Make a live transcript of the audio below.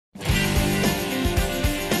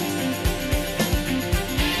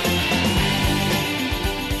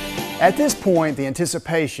At this point, the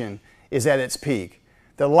anticipation is at its peak,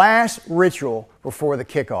 the last ritual before the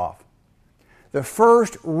kickoff, the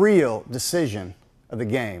first real decision of the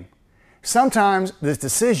game. Sometimes this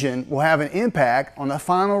decision will have an impact on the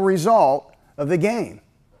final result of the game.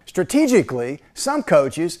 Strategically, some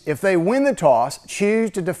coaches, if they win the toss, choose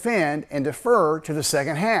to defend and defer to the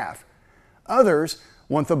second half. Others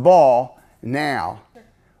want the ball now.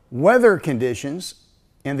 Weather conditions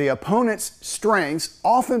and the opponent's strengths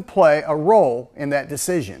often play a role in that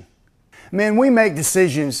decision. Man, we make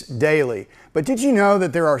decisions daily, but did you know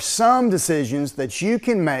that there are some decisions that you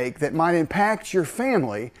can make that might impact your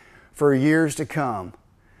family for years to come?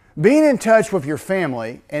 Being in touch with your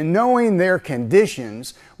family and knowing their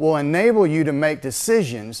conditions will enable you to make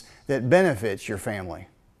decisions that benefit your family.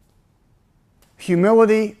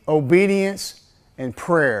 Humility, obedience, and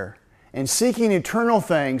prayer, and seeking eternal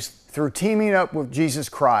things through teaming up with Jesus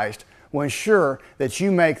Christ will ensure that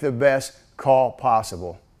you make the best call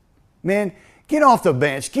possible. Man, get off the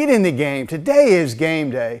bench, get in the game. Today is game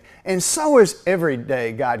day, and so is every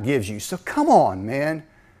day God gives you. So come on, man,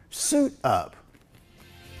 suit up.